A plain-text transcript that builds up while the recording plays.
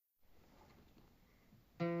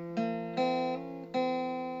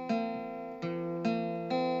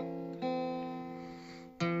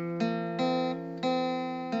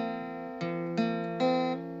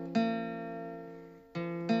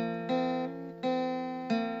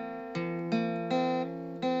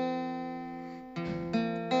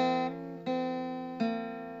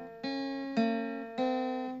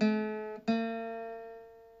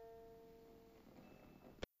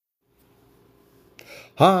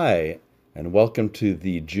Hi, and welcome to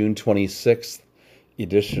the June 26th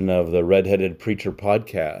edition of the Redheaded Preacher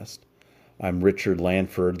Podcast. I'm Richard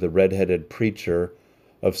Lanford, the Redheaded Preacher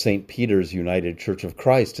of St. Peter's United Church of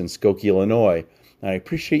Christ in Skokie, Illinois. And I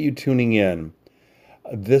appreciate you tuning in.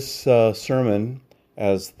 This sermon,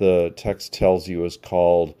 as the text tells you, is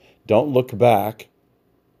called Don't Look Back.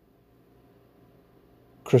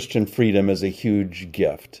 Christian Freedom is a Huge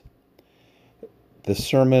Gift. The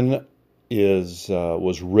sermon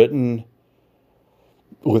was written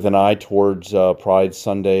with an eye towards Pride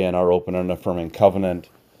Sunday and our open and affirming covenant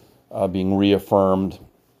being reaffirmed.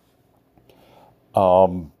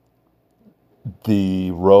 The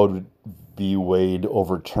Roe v. Wade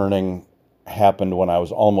overturning happened when I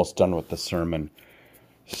was almost done with the sermon.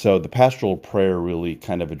 So the pastoral prayer really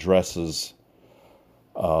kind of addresses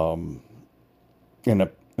in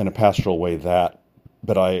a pastoral way that,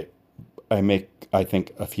 but I make, I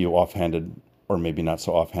think, a few offhanded, or maybe not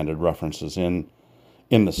so offhanded, references in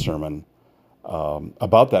the sermon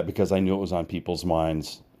about that because I knew it was on people's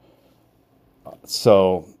minds.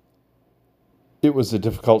 So it was a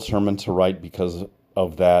difficult sermon to write because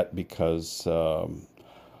of that, because the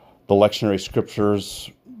lectionary scriptures,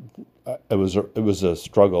 it was a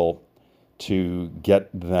struggle to get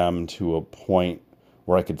them to a point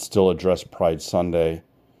where I could still address Pride Sunday,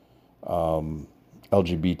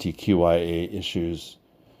 LGBTQIA issues,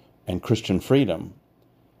 and Christian freedom,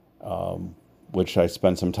 which I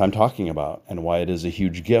spent some time talking about, and why it is a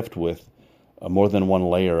huge gift with more than one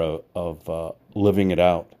layer of living it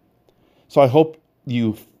out. So I hope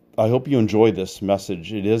you enjoy this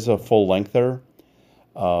message. It is a full lengther,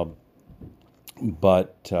 but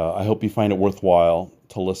I hope you find it worthwhile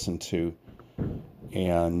to listen to.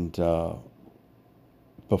 And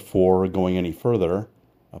before going any further,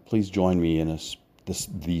 please join me in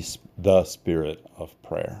the spirit of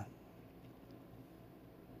prayer.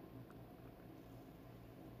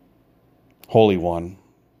 Holy One,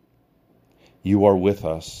 you are with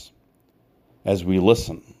us as we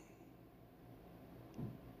listen.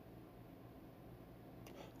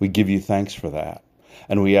 We give you thanks for that,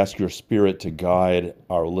 and we ask your Spirit to guide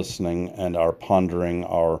our listening and our pondering,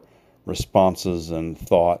 our responses and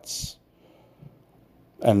thoughts,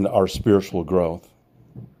 and our spiritual growth.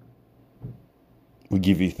 We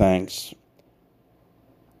give you thanks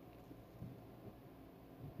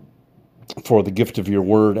for the gift of your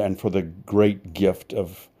word and for the great gift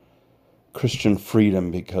of Christian freedom,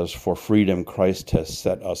 because for freedom Christ has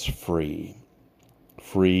set us free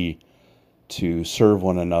to serve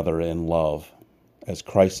one another in love as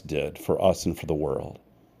Christ did for us and for the world.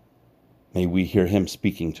 May we hear him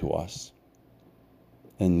speaking to us.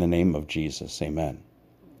 In the name of Jesus, amen.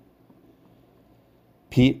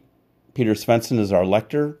 Peter Svensson is our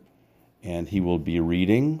lector, and he will be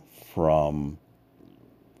reading from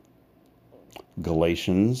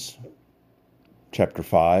Galatians chapter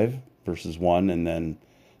 5, verses 1, and then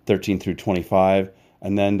 13 through 25,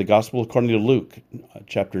 and then the Gospel according to Luke,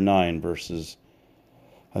 chapter 9, verses,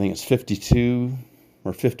 I think it's 52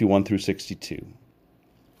 or 51 through 62.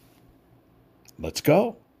 Let's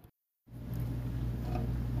go.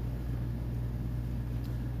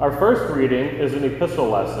 Our first reading is an epistle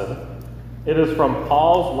lesson. It is from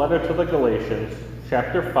Paul's letter to the Galatians,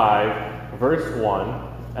 chapter 5, verse 1,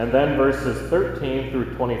 and then verses 13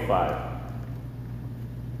 through 25.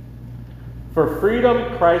 For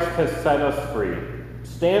freedom Christ has set us free.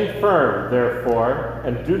 Stand firm, therefore,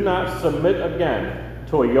 and do not submit again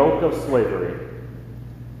to a yoke of slavery.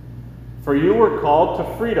 For you were called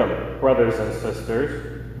to freedom, brothers and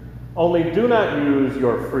sisters. Only do not use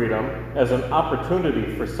your freedom as an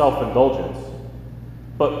opportunity for self-indulgence,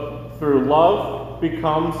 but through love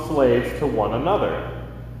become slaves to one another.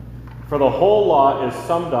 For the whole law is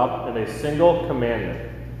summed up in a single commandment.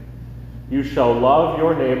 You shall love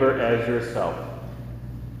your neighbor as yourself.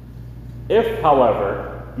 If,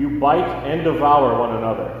 however, you bite and devour one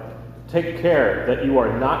another, take care that you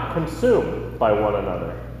are not consumed by one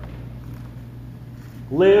another.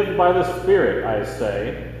 Live by the Spirit, I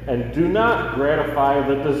say, and do not gratify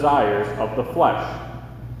the desires of the flesh.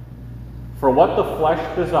 For what the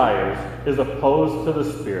flesh desires is opposed to the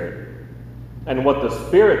Spirit, and what the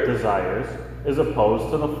Spirit desires is opposed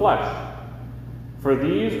to the flesh. For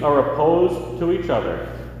these are opposed to each other,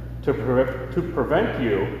 to prevent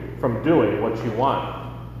you from doing what you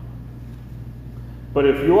want. But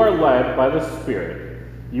if you are led by the Spirit,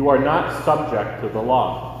 you are not subject to the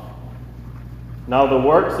law. Now the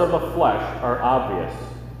works of the flesh are obvious: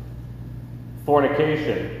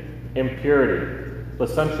 fornication, impurity,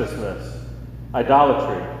 licentiousness,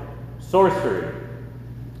 idolatry, sorcery,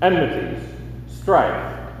 enmities,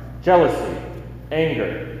 strife, jealousy,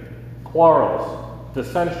 anger, quarrels,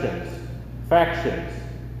 dissensions, factions,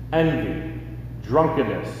 envy,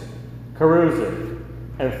 drunkenness, carousing,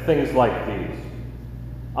 and things like these.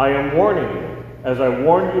 I am warning you, as I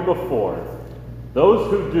warned you before,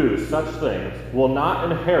 those who do such things will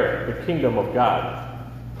not inherit the kingdom of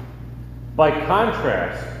God. By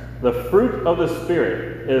contrast, the fruit of the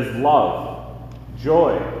Spirit is love,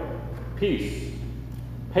 joy, peace,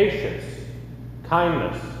 patience,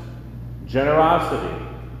 kindness, generosity,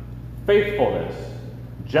 faithfulness,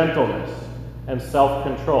 gentleness, and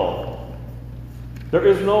self-control. There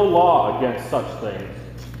is no law against such things,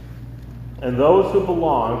 and those who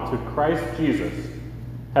belong to Christ Jesus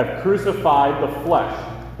have crucified the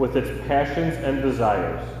flesh with its passions and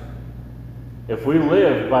desires. If we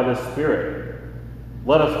live by the Spirit,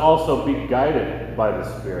 let us also be guided by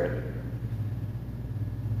the Spirit.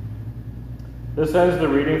 This ends the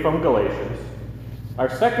reading from Galatians. Our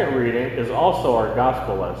second reading is also our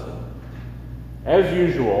gospel lesson. As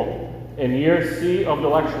usual, in year C of the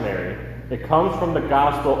lectionary, it comes from the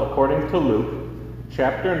gospel according to Luke,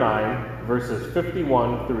 chapter 9, verses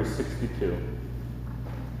 51 through 62.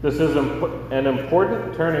 This is an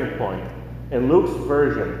important turning point in Luke's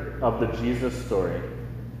version of the Jesus story.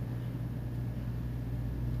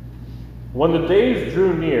 When the days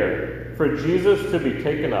drew near for Jesus to be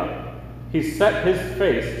taken up, he set his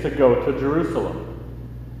face to go to Jerusalem,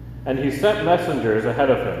 and he sent messengers ahead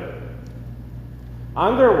of him.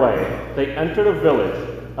 On their way, they entered a village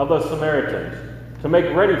of the Samaritans to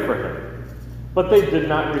make ready for him, but they did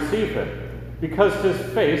not receive him, because his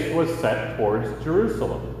face was set towards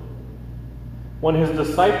Jerusalem. When his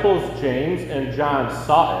disciples James and John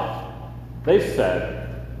saw it, they said,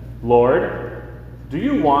 "Lord, do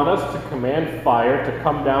you want us to command fire to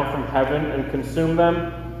come down from heaven and consume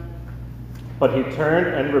them?" But he turned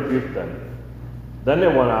and rebuked them. Then they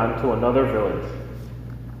went on to another village.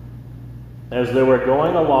 As they were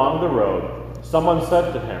going along the road, someone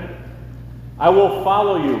said to him, "I will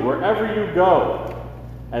follow you wherever you go."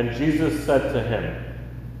 And Jesus said to him,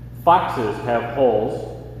 "Foxes have holes,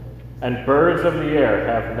 and birds of the air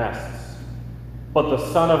have nests, but the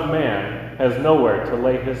Son of Man has nowhere to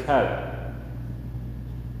lay his head."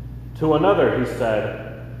 To another he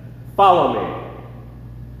said, "Follow me."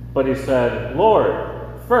 But he said, "Lord,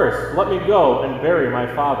 first let me go and bury my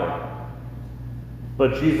father."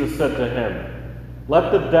 But Jesus said to him,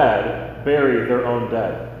 "Let the dead bury their own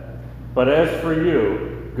dead. But as for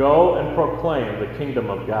you, go and proclaim the kingdom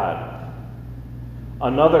of God."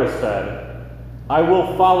 Another said, "I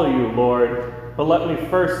will follow you, Lord, but let me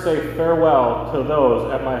first say farewell to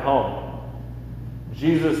those at my home."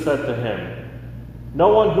 Jesus said to him, "No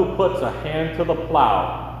one who puts a hand to the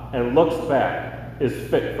plow and looks back is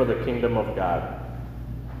fit for the kingdom of God."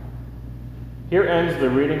 Here ends the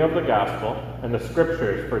reading of the gospel and the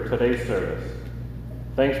scriptures for today's service.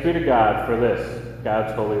 Thanks be to God for this,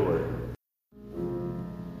 God's holy word.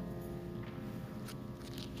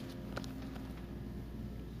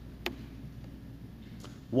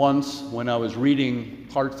 Once, when I was reading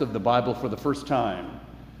parts of the Bible for the first time,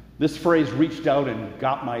 this phrase reached out and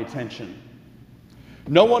got my attention.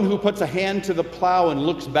 No one who puts a hand to the plow and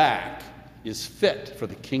looks back is fit for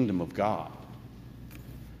the kingdom of God.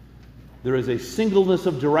 There is a singleness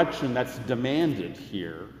of direction that's demanded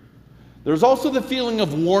here. There's also the feeling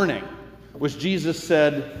of warning, which Jesus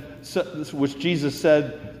said,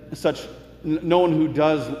 no one who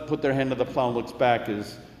does put their hand to the plow and looks back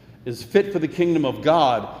is fit for the kingdom of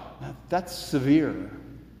God. That's severe.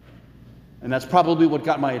 And that's probably what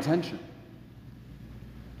got my attention.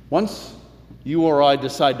 Once you or I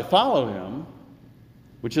decide to follow him,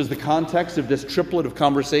 which is the context of this triplet of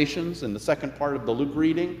conversations in the second part of the Luke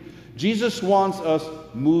reading, Jesus wants us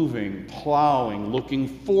moving, plowing, looking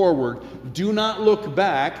forward. Do not look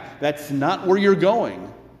back. That's not where you're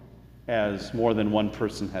going, as more than one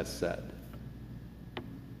person has said.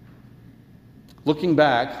 Looking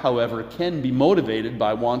back, however, can be motivated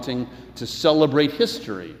by wanting to celebrate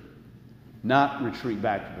history, not retreat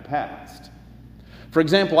back to the past. For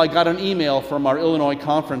example, I got an email from our Illinois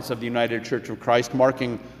Conference of the United Church of Christ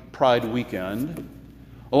marking Pride Weekend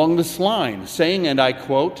along this line, saying, and I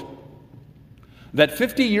quote, that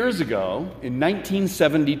 50 years ago, in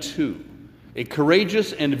 1972, a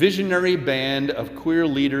courageous and visionary band of queer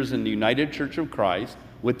leaders in the United Church of Christ,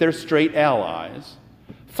 with their straight allies,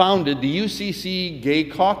 founded the UCC Gay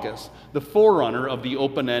Caucus, the forerunner of the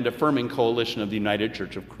Open and Affirming Coalition of the United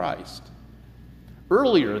Church of Christ.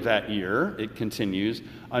 Earlier that year, it continues,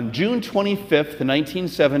 on June 25th,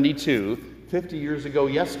 1972, 50 years ago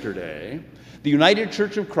yesterday, the United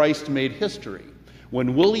Church of Christ made history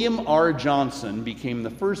when William R. Johnson became the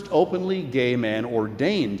first openly gay man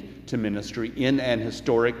ordained to ministry in an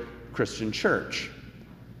historic Christian church.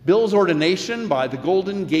 Bill's ordination by the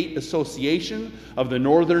Golden Gate Association of the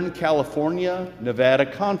Northern California Nevada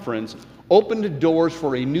Conference opened doors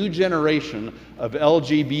for a new generation of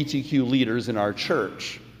LGBTQ leaders in our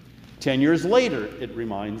church. 10 years later, it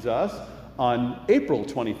reminds us, on April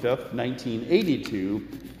 25th, 1982,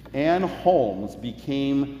 Ann Holmes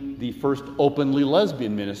became the first openly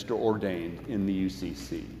lesbian minister ordained in the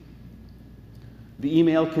UCC. The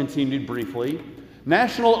email continued briefly.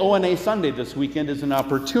 National ONA Sunday this weekend is an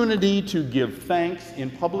opportunity to give thanks in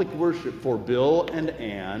public worship for Bill and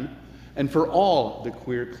Ann and for all the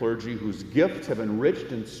queer clergy whose gifts have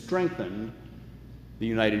enriched and strengthened the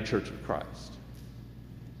United Church of Christ.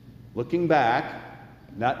 Looking back,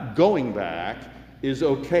 not going back, is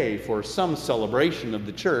okay for some celebration of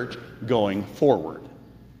the church going forward.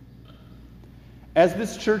 As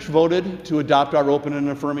this church voted to adopt our open and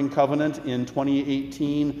affirming covenant in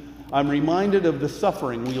 2018, I'm reminded of the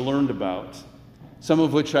suffering we learned about, some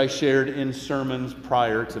of which I shared in sermons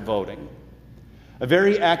prior to voting. A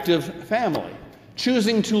very active family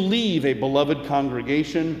choosing to leave a beloved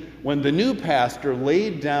congregation when the new pastor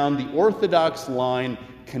laid down the orthodox line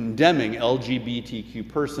condemning LGBTQ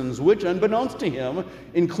persons, which, unbeknownst to him,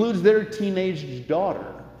 includes their teenage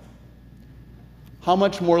daughter. How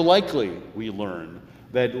much more likely, we learn,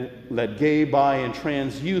 that gay, bi, and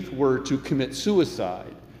trans youth were to commit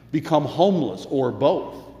suicide, become homeless, or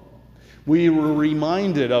both. We were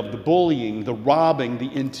reminded of the bullying, the robbing,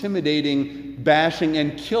 the intimidating, bashing,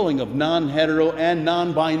 and killing of non-hetero and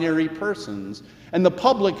non-binary persons, and the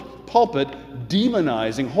public pulpit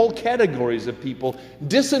demonizing whole categories of people,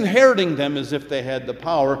 disinheriting them as if they had the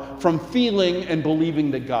power from feeling and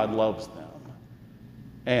believing that God loves them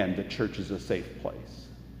and the church is a safe place.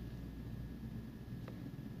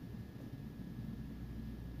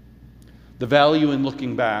 The value in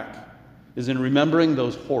looking back is in remembering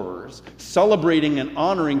those horrors, celebrating and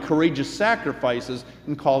honoring courageous sacrifices,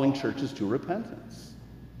 and calling churches to repentance.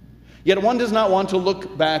 Yet one does not want to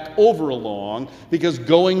look back over along, because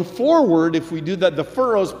going forward, if we do that, the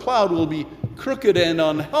furrows plowed will be crooked and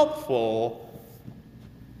unhelpful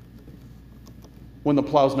when the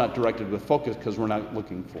plow's not directed with focus, because we're not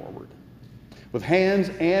looking forward. With hands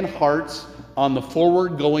and hearts on the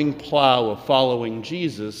forward-going plow of following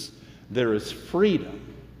Jesus, there is freedom.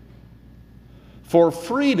 For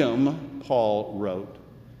freedom, Paul wrote,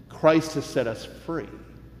 Christ has set us free.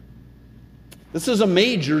 This is a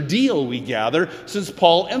major deal, we gather, since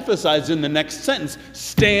Paul emphasized in the next sentence,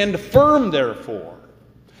 stand firm, therefore,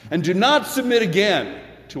 and do not submit again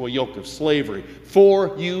to a yoke of slavery,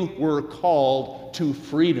 for you were called to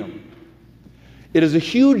freedom. It is a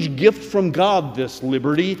huge gift from God, this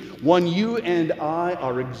liberty, one you and I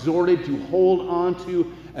are exhorted to hold on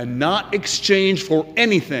to and not exchange for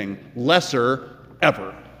anything lesser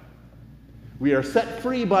ever. We are set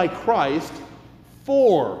free by Christ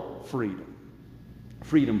for freedom.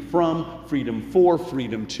 Freedom from, freedom for,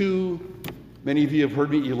 freedom to. Many of you have heard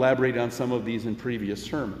me elaborate on some of these in previous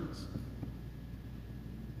sermons.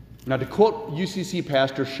 Now, to quote UCC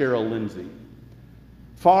pastor Cheryl Lindsay,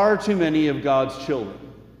 far too many of God's children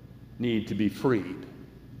need to be freed.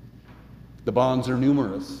 The bonds are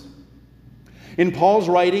numerous. In Paul's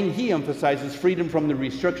writing, he emphasizes freedom from the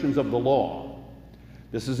restrictions of the law.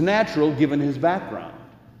 This is natural given his background.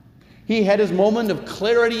 He had his moment of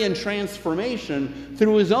clarity and transformation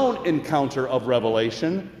through his own encounter of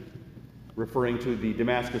revelation, referring to the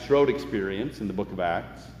Damascus Road experience in the book of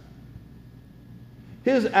Acts.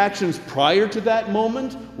 His actions prior to that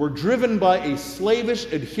moment were driven by a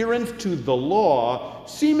slavish adherence to the law,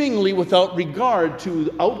 seemingly without regard to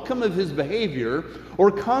the outcome of his behavior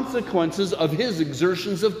or consequences of his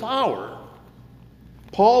exertions of power.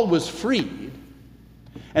 Paul was freed,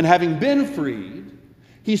 and having been freed,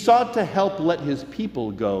 he sought to help let his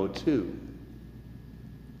people go too.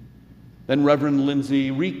 Then Reverend Lindsay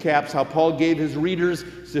recaps how Paul gave his readers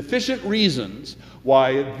sufficient reasons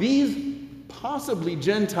why these possibly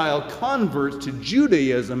Gentile converts to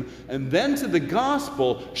Judaism and then to the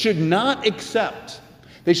gospel should not accept.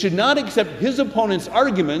 They should not accept his opponent's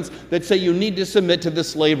arguments that say you need to submit to the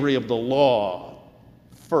slavery of the law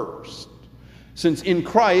first. Since in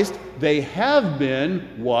Christ they have been,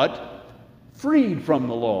 what? Freed from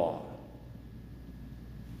the law.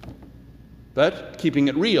 But, keeping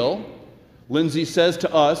it real, Lindsay says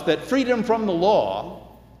to us that freedom from the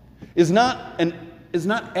law is not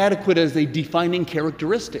adequate as a defining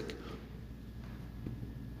characteristic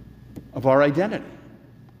of our identity.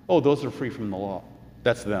 Oh, those are free from the law.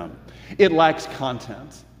 That's them. It lacks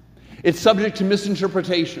content. It's subject to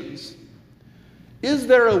misinterpretations. Is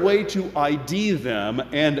there a way to ID them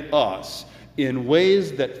and us in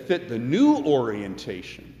ways that fit the new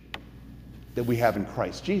orientation that we have in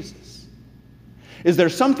Christ Jesus? Is there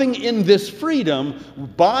something in this freedom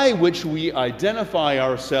by which we identify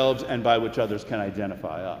ourselves and by which others can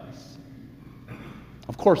identify us?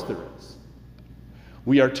 Of course there is.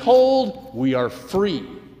 We are told we are free,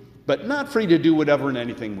 but not free to do whatever and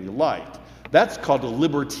anything we like. That's called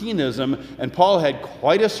libertinism, and Paul had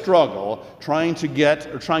quite a struggle trying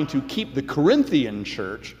to keep the Corinthian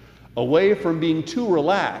church away from being too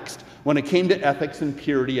relaxed when it came to ethics and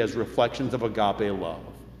purity as reflections of agape love.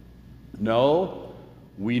 No,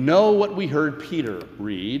 we know what we heard Peter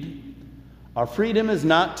read. Our freedom is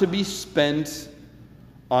not to be spent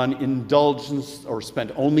on indulgence or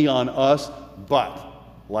spent only on us, but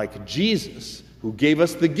like Jesus, who gave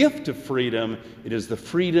us the gift of freedom, it is the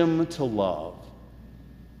freedom to love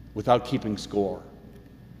without keeping score.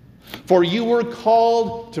 For you were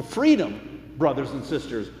called to freedom, brothers and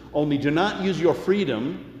sisters, only do not use your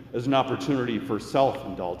freedom as an opportunity for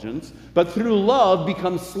self-indulgence, but through love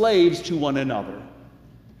become slaves to one another.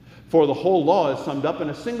 For the whole law is summed up in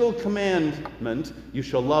a single commandment: you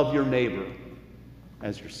shall love your neighbor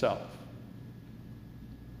as yourself.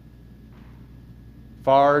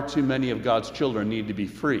 Far too many of God's children need to be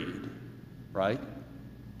freed, right?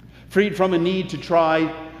 Freed from a need to try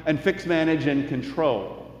and fix, manage, and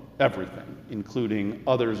control everything, including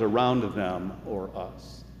others around them or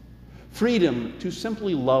us. Freedom to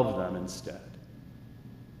simply love them instead.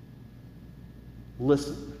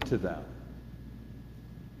 Listen to them.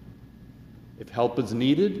 If help is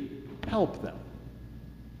needed, help them.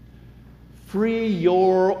 Free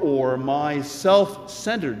your or my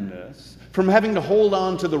self-centeredness from having to hold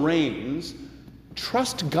on to the reins.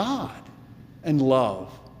 Trust God and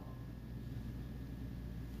love.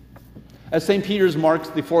 As St. Peter's marks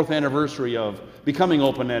the 4th anniversary of becoming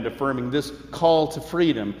open and affirming, this call to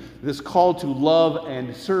freedom, this call to love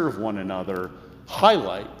and serve one another,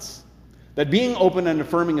 highlights that being open and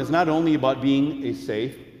affirming is not only about being a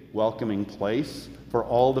safe, welcoming place for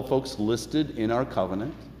all the folks listed in our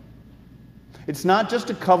covenant. It's not just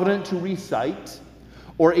a covenant to recite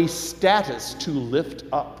or a status to lift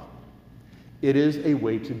up. It is a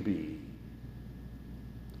way to be.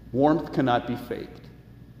 Warmth cannot be faked.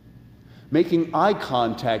 Making eye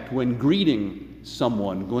contact when greeting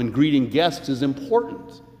someone, when greeting guests, is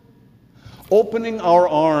important. Opening our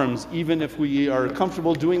arms, even if we are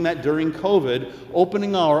comfortable doing that during COVID,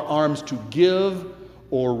 opening our arms to give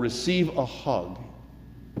or receive a hug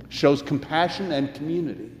shows compassion and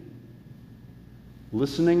community.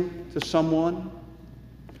 Listening to someone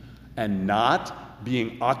and not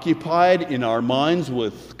being occupied in our minds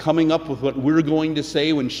with coming up with what we're going to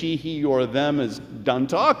say when she, he, or them is done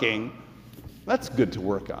talking, that's good to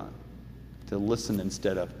work on. To listen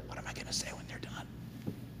instead of, what am I going to say when they're done?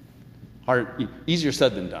 Easier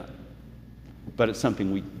said than done. But it's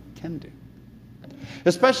something we can do.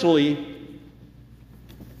 Especially,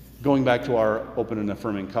 going back to our open and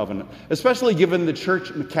affirming covenant, especially given the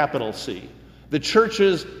church, capital C, the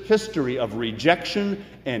church's history of rejection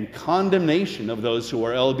and condemnation of those who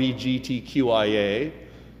are LGBTQIA,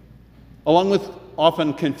 along with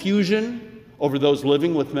often confusion over those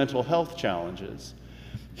living with mental health challenges.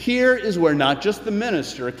 Here is where not just the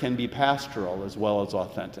minister can be pastoral as well as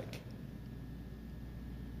authentic.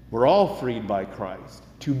 We're all freed by Christ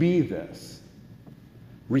to be this,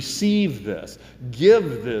 receive this,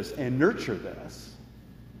 give this, and nurture this.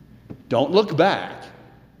 Don't look back.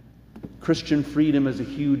 Christian freedom is a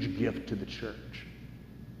huge gift to the church.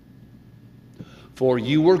 For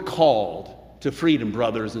you were called to freedom,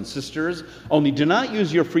 brothers and sisters. Only do not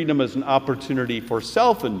use your freedom as an opportunity for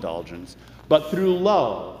self-indulgence, but through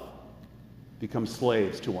love become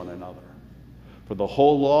slaves to one another. For the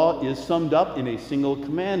whole law is summed up in a single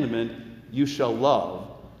commandment: you shall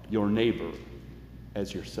love your neighbor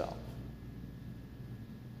as yourself.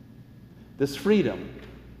 This freedom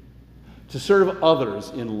to serve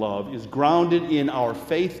others in love is grounded in our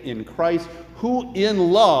faith in Christ, who in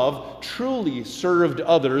love truly served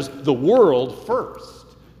others, the world first,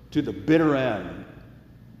 to the bitter end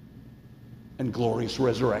and glorious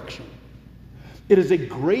resurrection. It is a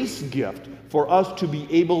grace gift for us to be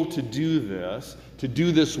able to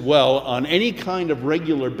do this well on any kind of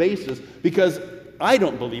regular basis, because I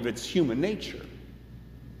don't believe it's human nature.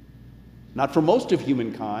 Not for most of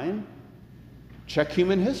humankind. Check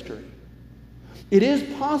human history. It is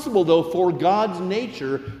possible, though, for God's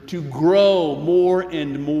nature to grow more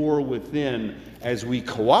and more within as we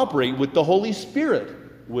cooperate with the Holy Spirit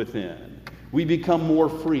within. We become more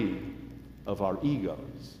free of our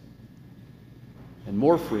egos and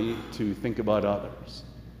more free to think about others.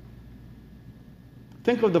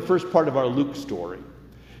 Think of the first part of our Luke story.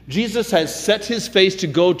 Jesus has set his face to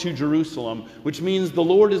go to Jerusalem, which means the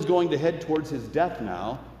Lord is going to head towards his death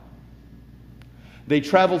now. They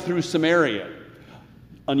travel through Samaria,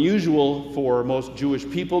 unusual for most Jewish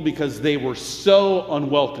people because they were so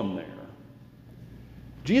unwelcome there.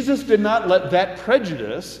 Jesus did not let that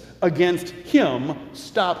prejudice against him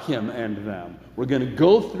stop him and them. We're going to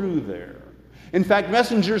go through there. In fact,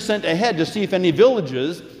 messengers sent ahead to see if any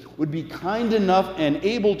villages would be kind enough and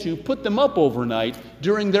able to put them up overnight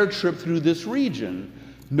during their trip through this region.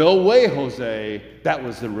 No way, Jose, that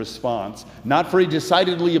was the response. Not for a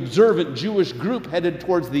decidedly observant Jewish group headed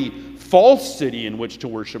towards the false city in which to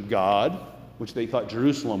worship God, which they thought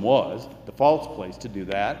Jerusalem was, the false place to do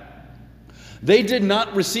that. They did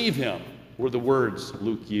not receive him, were the words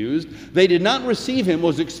Luke used. They did not receive him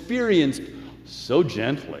was experienced so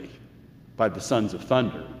gently by the sons of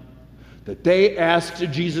thunder that they asked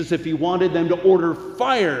Jesus if he wanted them to order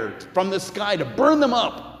fire from the sky to burn them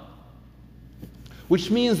up,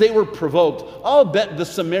 which means they were provoked. I'll bet the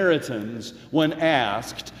Samaritans, when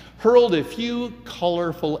asked, hurled a few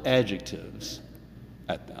colorful adjectives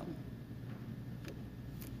at them.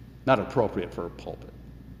 Not appropriate for a pulpit.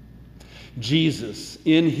 Jesus,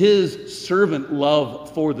 in his servant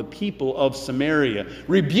love for the people of Samaria,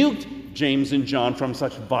 rebuked James and John from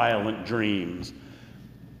such violent dreams.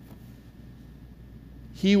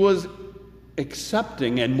 He was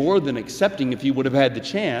accepting, and more than accepting if he would have had the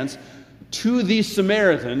chance, to these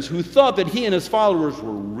Samaritans who thought that he and his followers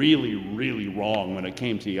were really, really wrong when it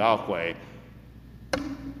came to Yahweh.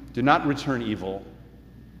 Do not return evil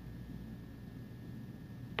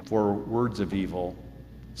for words of evil,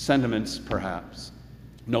 sentiments perhaps.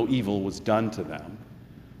 No evil was done to them.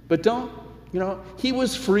 But he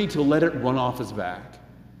was free to let it run off his back.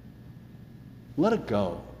 Let it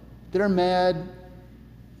go. They're mad.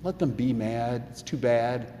 Let them be mad. It's too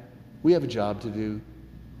bad. We have a job to do.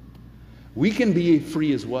 We can be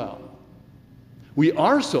free as well. We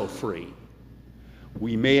are so free.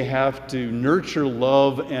 We may have to nurture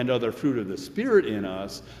love and other fruit of the Spirit in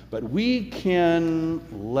us, but we can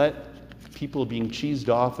let people being cheesed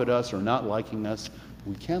off at us or not liking us,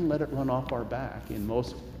 we can let it run off our back in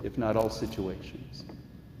most, if not all, situations.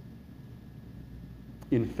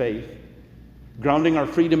 In faith, grounding our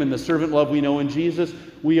freedom in the servant love we know in Jesus,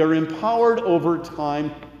 we are empowered over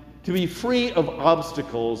time to be free of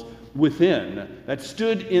obstacles within that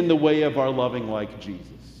stood in the way of our loving like Jesus.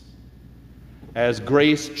 As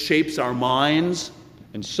grace shapes our minds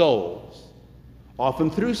and souls, often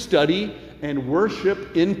through study and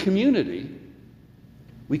worship in community,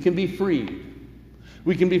 we can be freed.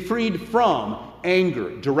 We can be freed from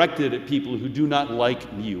anger directed at people who do not like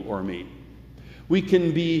you or me. We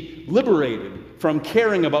can be liberated from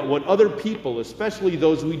caring about what other people, especially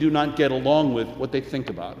those we do not get along with, what they think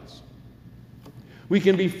about us. We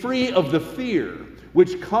can be free of the fear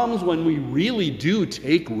which comes when we really do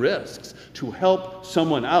take risks to help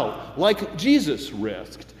someone out, like Jesus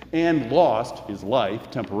risked and lost his life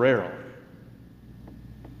temporarily.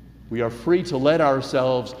 We are free to let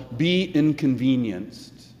ourselves be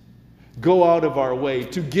inconvenienced, go out of our way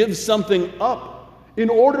to give something up in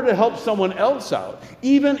order to help someone else out,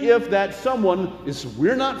 even if that someone is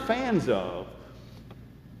we're not fans of,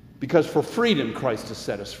 because for freedom Christ has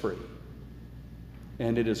set us free.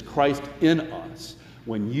 And it is Christ in us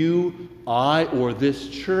when you, I, or this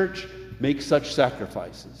church make such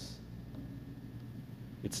sacrifices.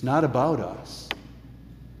 It's not about us.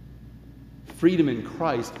 Freedom in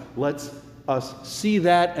Christ lets us see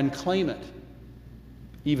that and claim it,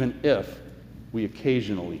 even if we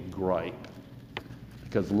occasionally gripe.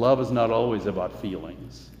 Because love is not always about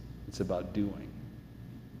feelings. It's about doing.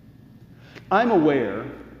 I'm aware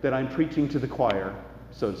that I'm preaching to the choir,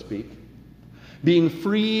 so to speak. Being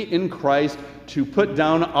free in Christ to put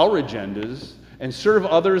down our agendas and serve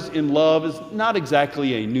others in love is not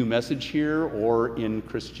exactly a new message here or in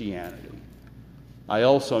Christianity. I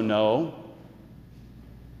also know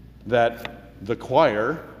that the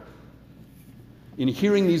choir, in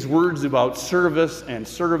hearing these words about service and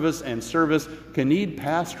service and service, can need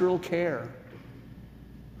pastoral care.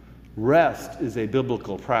 Rest is a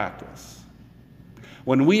biblical practice.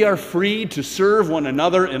 When we are free to serve one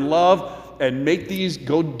another in love and make these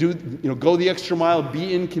go the extra mile,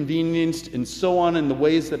 be inconvenienced, and so on in the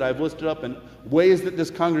ways that I've listed up and ways that this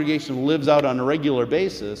congregation lives out on a regular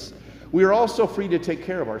basis, we are also free to take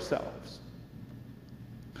care of ourselves.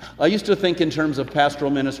 I used to think in terms of pastoral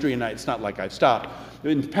ministry, and it's not like I've stopped,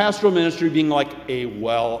 in pastoral ministry being like a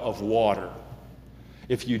well of water.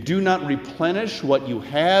 If you do not replenish what you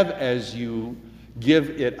have as you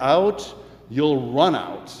Give it out, you'll run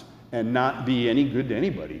out and not be any good to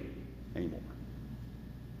anybody anymore.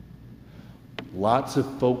 Lots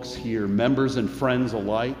of folks here, members and friends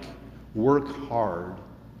alike, work hard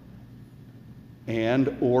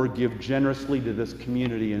and or give generously to this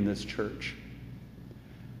community and this church.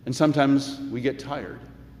 And sometimes we get tired.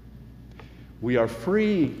 We are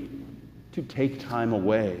free to take time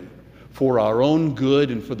away for our own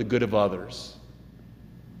good and for the good of others.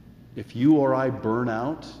 If you or I burn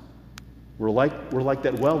out, we're like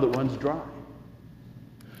that well that runs dry.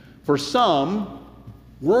 For some,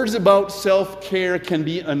 words about self-care can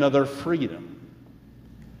be another freedom,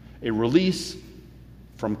 a release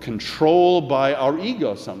from control by our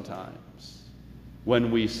ego sometimes.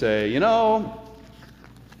 When we say,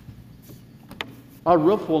 our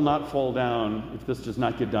roof will not fall down if this does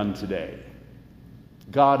not get done today.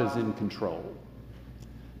 God is in control.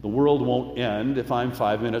 The world won't end if I'm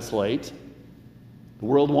 5 minutes late. The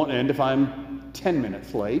world won't end if I'm 10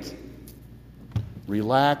 minutes late.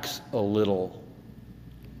 Relax a little.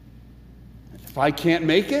 If I can't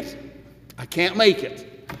make it, I can't make it.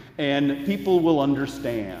 And people will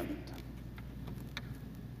understand.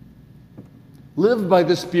 Live by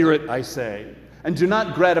the Spirit, I say, and do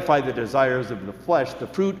not gratify the desires of the flesh. The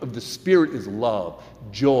fruit of the Spirit is love,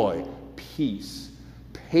 joy, peace,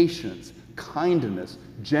 patience, kindness,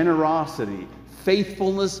 generosity,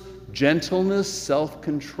 faithfulness, gentleness,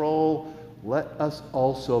 self-control. Let us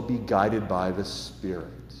also be guided by the Spirit.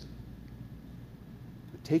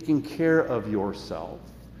 Taking care of yourself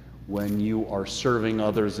when you are serving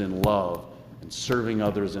others in love, and serving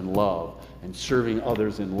others in love, and serving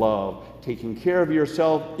others in love. Taking care of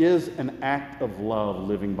yourself is an act of love,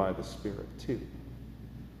 living by the Spirit too.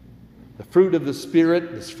 The fruit of the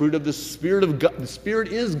Spirit, the fruit of the Spirit of God, the Spirit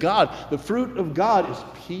is God. The fruit of God is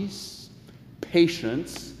peace,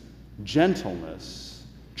 patience, gentleness,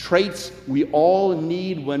 traits we all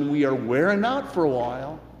need when we are wearing out for a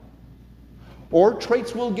while, or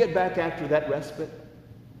traits we'll get back after that respite.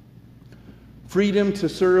 Freedom to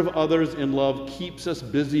serve others in love keeps us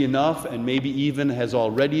busy enough, and maybe even has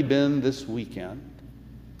already been this weekend.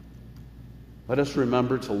 Let us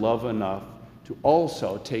remember to love enough to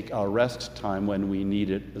also take our rest time when we need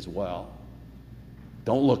it as well.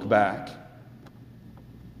 Don't look back,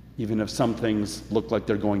 even if some things look like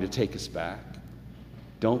they're going to take us back.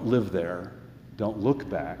 Don't live there. Don't look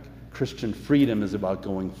back. Christian freedom is about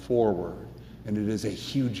going forward, and it is a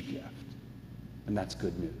huge gift, and that's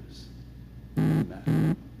good news.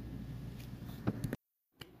 Amen.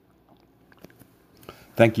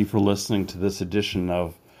 Thank you for listening to this edition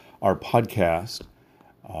of our podcast.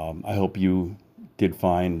 I hope you did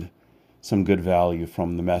find some good value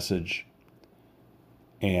from the message.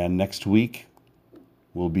 And next week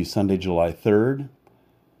will be Sunday, July 3rd.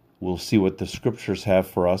 We'll see what the scriptures have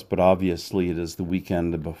for us, but obviously it is the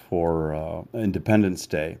weekend before Independence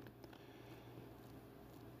Day.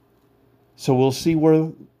 So we'll see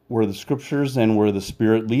where the scriptures and where the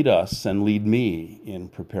Spirit lead us and lead me in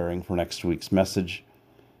preparing for next week's message.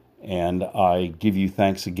 And I give you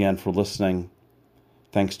thanks again for listening.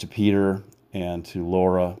 Thanks to Peter and to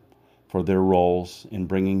Laura for their roles in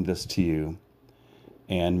bringing this to you.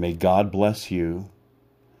 And may God bless you.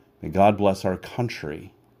 May God bless our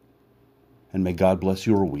country. And may God bless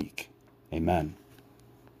your week. Amen.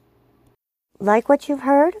 Like what you've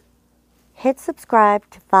heard? Hit subscribe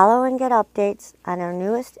to follow and get updates on our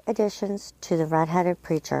newest additions to The Red-Headed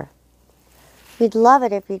Preacher. We'd love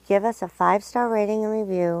it if you'd give us a 5-star rating and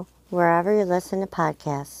review wherever you listen to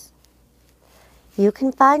podcasts. You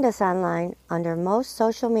can find us online under most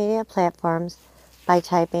social media platforms by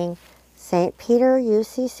typing St. Peter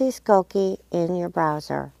UCC Skokie in your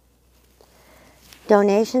browser.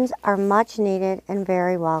 Donations are much needed and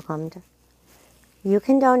very welcomed. You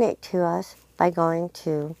can donate to us by going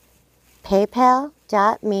to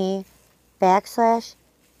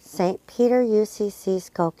paypal.me/St. Peter UCC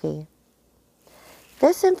Skokie.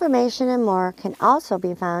 This information and more can also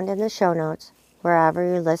be found in the show notes wherever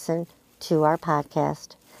you listen to our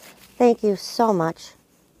podcast. Thank you so much